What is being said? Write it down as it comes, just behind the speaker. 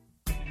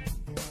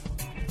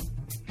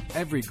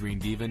Every Green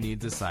Diva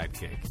needs a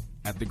sidekick.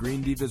 At the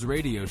Green Divas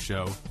radio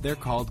show, they're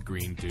called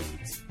Green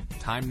Dudes.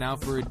 Time now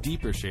for a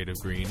deeper shade of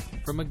green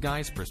from a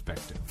guy's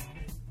perspective.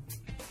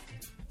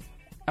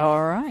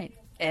 All right.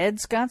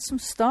 Ed's got some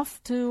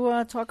stuff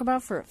to talk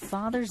about for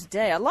Father's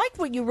Day. I liked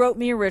what you wrote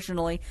me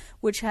originally,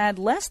 which had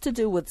less to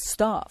do with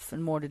stuff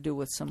and more to do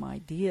with some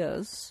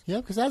ideas. Yeah,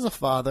 because as a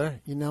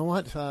father, you know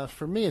what?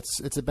 For me,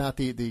 it's about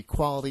the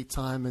quality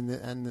time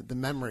and the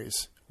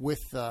memories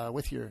with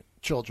your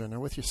children or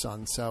with your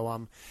son.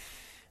 So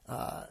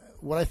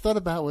what I thought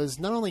about was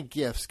not only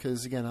gifts,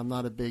 because, again, I'm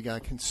not a big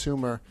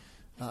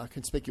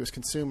conspicuous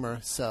consumer,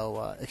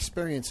 so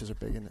experiences are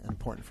big and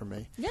important for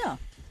me. Yeah.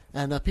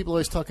 And people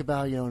always talk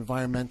about,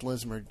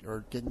 environmentalism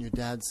or getting your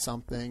dad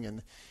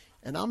something.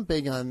 And I'm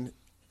big on,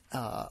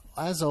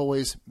 as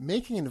always,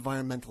 making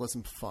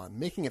environmentalism fun,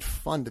 making it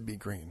fun to be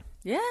green.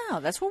 Yeah,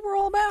 that's what we're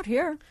all about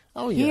here.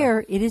 Oh, yeah.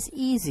 Here, it is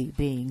easy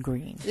being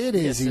green. It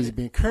is easy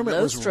being. Kermit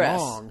no was stress.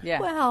 wrong.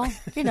 Yeah. Well,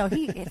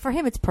 for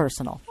him, it's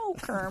personal. Oh,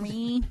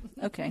 Kermit.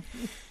 Okay.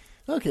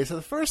 Okay, so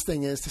the first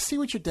thing is to see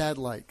what your dad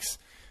likes.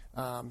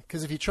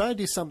 Because if you try to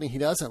do something he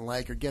doesn't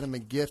like or get him a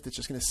gift that's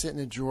just going to sit in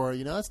a drawer,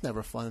 that's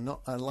never fun. And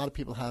a lot of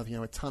people have,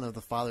 a ton of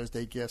the Father's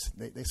Day gifts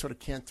they sort of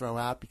can't throw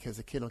out because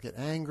the kid will get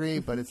angry,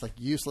 but it's like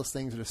useless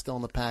things that are still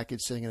in the package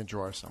sitting in a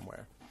drawer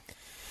somewhere.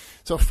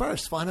 So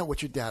first, find out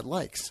what your dad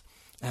likes.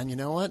 And you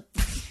know what?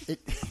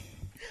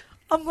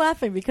 I'm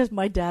laughing because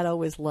my dad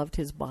always loved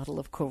his bottle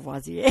of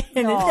Courvoisier,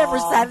 and it never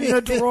sat in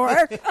a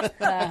drawer.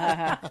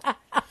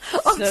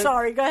 I'm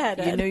sorry. Go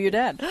ahead, Ed. You knew your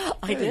dad.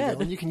 I did.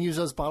 And you can use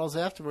those bottles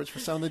afterwards for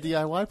some of the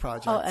DIY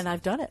projects. Oh, and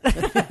I've done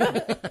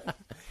it.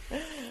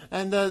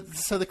 And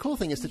so the cool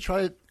thing is to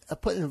try to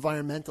put an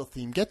environmental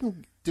theme. Get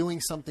them doing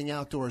something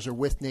outdoors or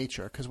with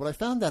nature. Because what I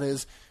found that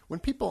is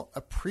when people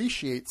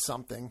appreciate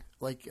something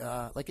like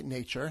in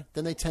nature,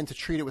 then they tend to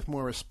treat it with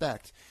more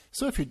respect.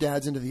 So if your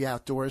dad's into the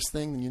outdoors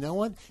thing, then you know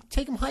what?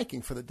 Take him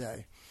hiking for the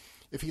day.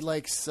 If he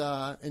likes,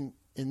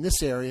 in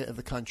this area of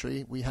the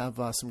country, we have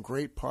some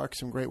great parks,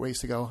 some great ways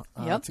to go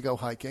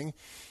hiking.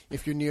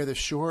 If you're near the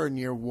shore or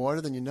near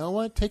water, then you know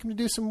what? Take him to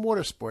do some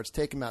water sports.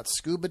 Take him out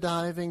scuba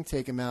diving.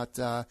 Take him out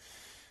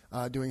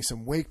doing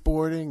some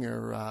wakeboarding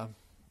or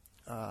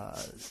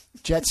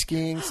jet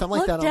skiing, something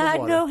like that on Dad, the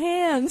water. no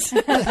hands.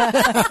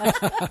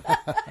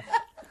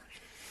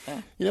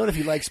 You know what? If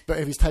he's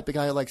the type of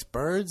guy who likes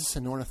birds,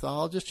 an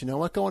ornithologist, you know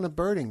what? Go on a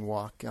birding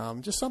walk.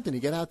 Just something to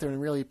get out there and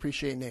really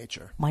appreciate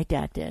nature. My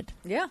dad did.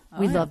 Yeah.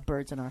 We love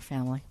birds in our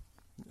family.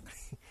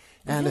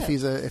 And if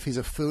he's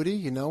a foodie,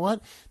 you know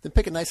what? Then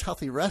pick a nice,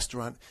 healthy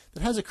restaurant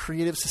that has a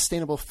creative,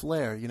 sustainable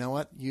flair. You know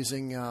what?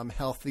 Using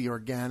healthy,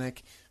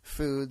 organic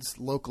foods,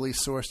 locally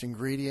sourced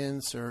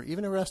ingredients, or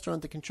even a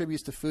restaurant that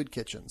contributes to food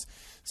kitchens.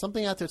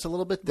 Something out there that's a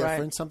little bit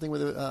different. Right. Something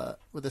with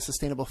a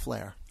sustainable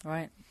flair.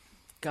 Right.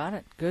 Got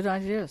it. Good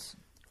ideas.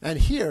 And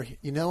here,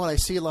 you know what? I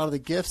see a lot of the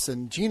gifts,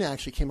 and Gina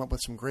actually came up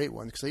with some great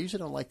ones because I usually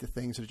don't like the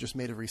things that are just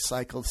made of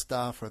recycled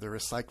stuff or they're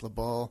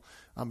recyclable.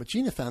 But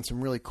Gina found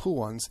some really cool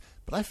ones.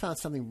 But I found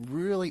something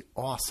really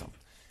awesome.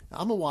 Now,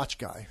 I'm a watch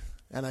guy,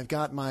 and I've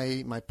got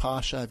my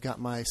Pasha, I've got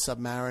my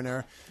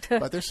Submariner,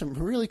 but there's some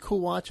really cool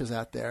watches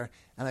out there.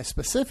 And I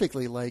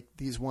specifically like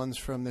these ones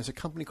there's a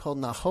company called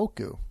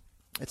Nahoku.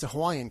 It's a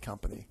Hawaiian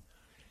company.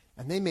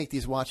 And they make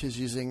these watches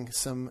using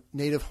some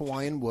native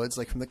Hawaiian woods,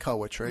 like from the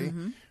koa tree.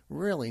 Mm-hmm.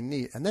 Really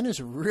neat. And then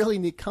there's a really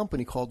neat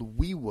company called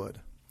WeWood.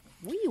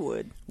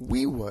 WeWood.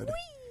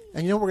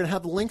 And, we're going to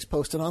have the links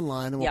posted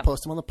online, and we'll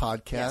post them on the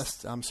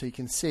podcast so you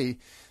can see.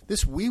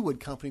 This WeWood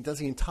company does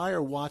the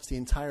entire watch, the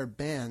entire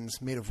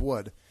band's made of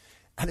wood.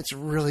 And it's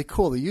really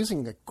cool. They're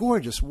using the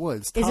gorgeous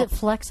woods. Is it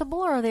flexible,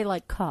 or are they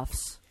like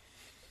cuffs?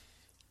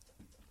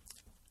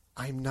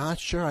 I'm not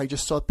sure. I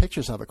just saw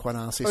pictures of it, quite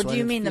honestly. Or so do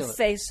you mean the it.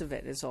 face of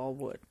it is all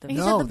wood?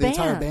 No, the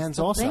entire band's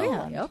also.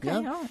 Band. Okay.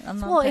 Yeah.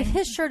 Well, if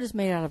his shirt is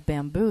made out of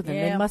bamboo, then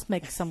they must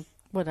make some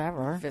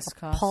whatever.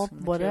 Viscose pulp,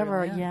 material,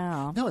 whatever,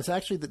 No, it's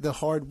actually the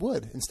hard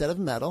wood. Instead of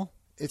metal,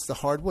 it's the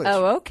hard wood.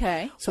 Oh,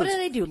 okay. So what do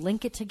they do?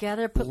 Link it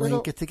together?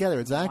 Link it together,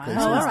 exactly.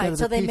 Wow. So all instead right. of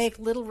So the they piece- make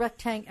little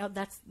rectangle.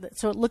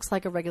 So it looks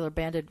like a regular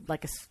banded,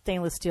 like a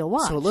stainless steel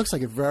watch. So it looks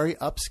like a very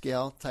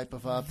upscale type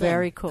of thing.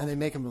 Very cool. And they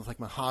make them with like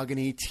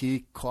mahogany,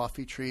 teak,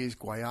 coffee trees,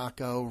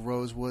 guayako,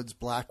 rosewoods,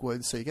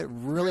 blackwoods. So you get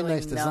really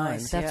nice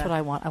designs. That's what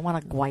I want. I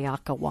want a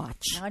guayaka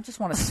watch. Now I just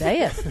want to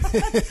say it.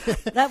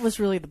 That was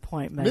really the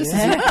point, Megan.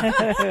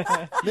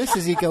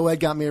 Mrs. Eco Ed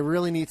got me a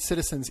really neat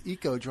Citizens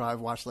Eco Drive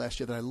watch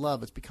last year that I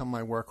love. It's become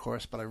my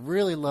workhorse, but I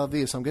really love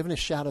these. So I'm giving a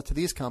shout out to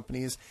these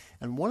companies.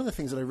 And one of the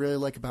things that I really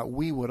like about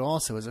WeWood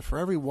also is that for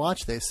every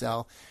watch they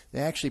sell, they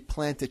actually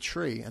plant a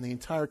tree, and the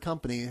entire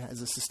company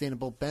has a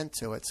sustainable bent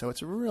to it. So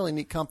it's a really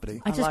neat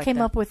company. I just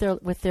came up with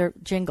their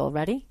jingle.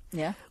 Ready?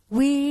 Yeah.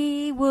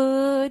 We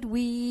would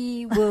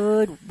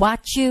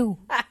watch you,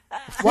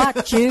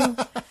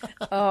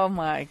 Oh,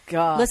 my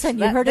God. Listen,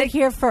 you heard it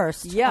here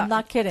first. Yeah. I'm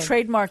not kidding.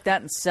 Trademark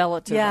that and sell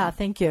it to Yeah, them.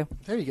 thank you.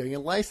 There you go. You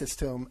can license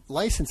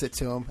it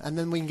to them, and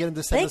then we can get them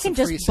to send They us can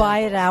some free just buy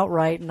it samples.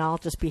 outright, and I'll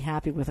just be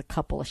happy with a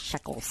couple of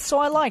shekels. So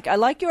I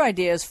like your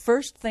ideas.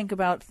 First, think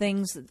about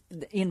things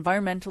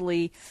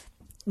environmentally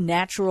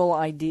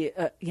natural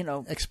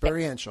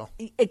Experiential.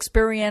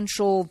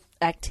 experiential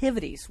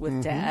activities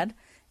with Dad.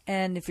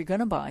 And if you're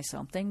going to buy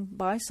something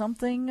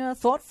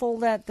thoughtful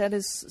that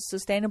is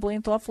sustainably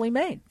and thoughtfully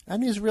made.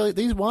 And these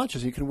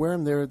watches, you can wear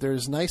them. They're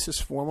as nice as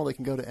formal. They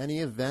can go to any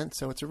event.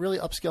 So it's a really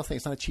upscale thing.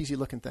 It's not a cheesy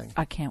looking thing.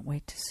 I can't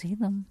wait to see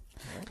them.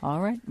 All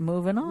right,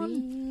 moving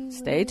on.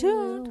 Stay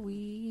tuned.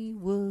 We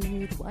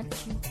would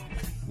watch you.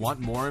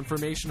 Want more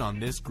information on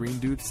this Green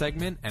Dude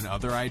segment and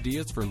other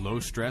ideas for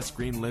low-stress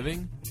green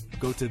living?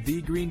 Go to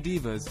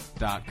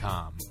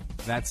thegreendivas.com.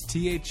 That's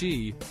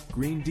THE,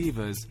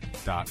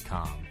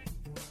 greendivas.com.